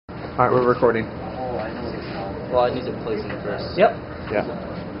Alright, we're recording. Well, I need to place it first. Yep. Yeah.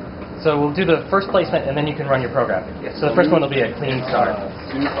 So we'll do the first placement, and then you can run your program. So the first one will be a clean start.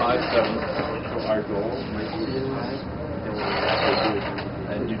 2, 5, 7. Our goal.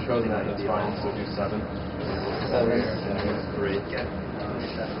 And you've chosen that, that's fine. So do 7. 7. And 3.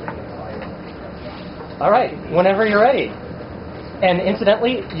 All right. Whenever you're ready. And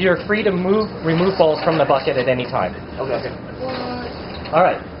incidentally, you're free to remove balls from the bucket at any time. Okay. All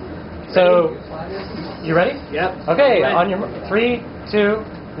right. So, you ready? Yep. Okay. On your 3, 2,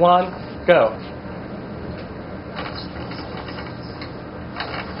 1, go.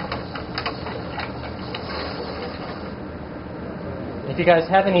 If you guys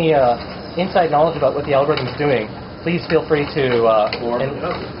have any inside knowledge about what the algorithm's doing, please feel free to.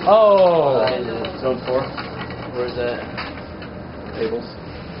 Oh. Zone 4. Where's that? Tables.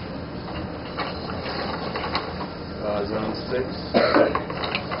 Zone 6.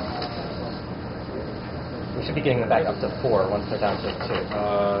 We should be getting them back up to 4 once they're down to 2.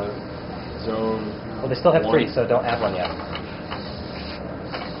 Zone. Well, they still have 1. 3, so don't add one yet.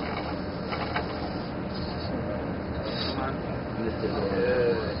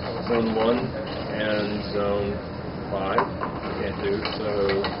 Zone 1 and Zone 5. Can't do,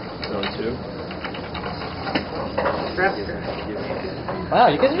 so Zone 2. Wow,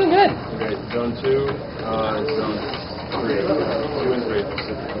 you guys are doing good. Okay, Zone 2, Zone 3. 2 and 3.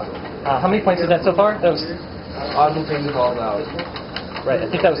 How many points is that so far? That was Odds and things involved out. right. I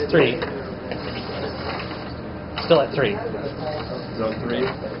think that was 3. Still at 3. Zone 3.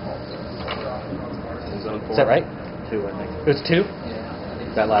 And Zone 4. Is that right? 2, I think. It was 2?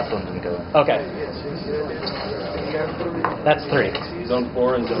 That last one didn't go in. Okay. That's 3. Zone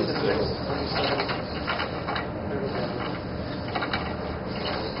 4 and Zone 6.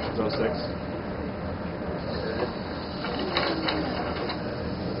 Zone 6.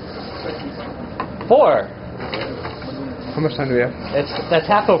 4. How much time do we have? That's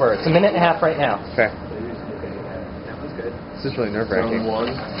half over. It's a minute and a half right now. Okay. This is really nerve-wracking. Zone 1.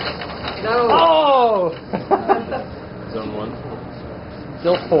 No. Oh! Zone 1.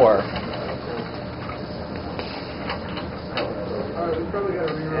 Still 4.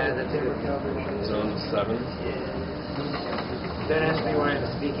 Zone 7. That asked me why I'm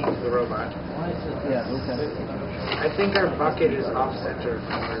speaking to the robot. Yeah, okay. I think our bucket is off-center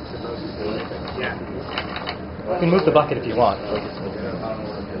from where it's supposed to be. Yeah. You can move the bucket if you want. Slide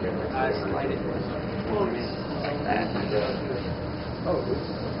it.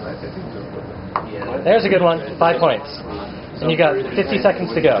 There's a good one. 5 points. And you got 50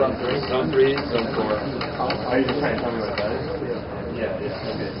 seconds to go. Zone 3, Zone 4. Are you just trying to tell me what that is? Yeah,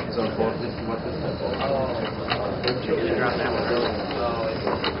 okay. Zone 4. What's this? Drop that one.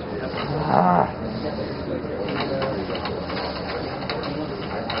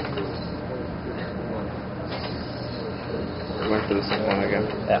 Went for the same one again.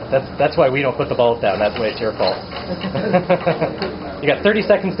 Yeah, that's why we don't put the balls down. That's why it's your fault. You got 30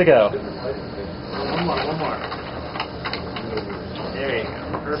 seconds to go. One more. There you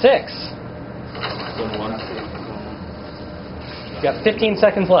go. 6. Zone 1. You got 15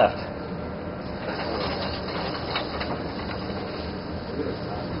 seconds left.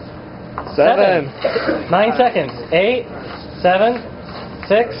 7. 9 seconds. 8, 7,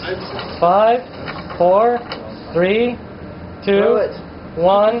 6, 5, 4, 3, 2,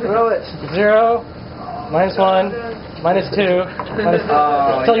 1, 0, minus 1, minus 2, minus...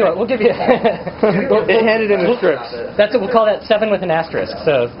 Tell you what, we'll give you... It handed in the strips. That's what we'll call that 7 with an asterisk.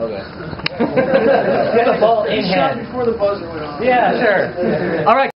 So... Okay. Get the ball in hand. Before the buzzer went off. Yeah, sure. All right.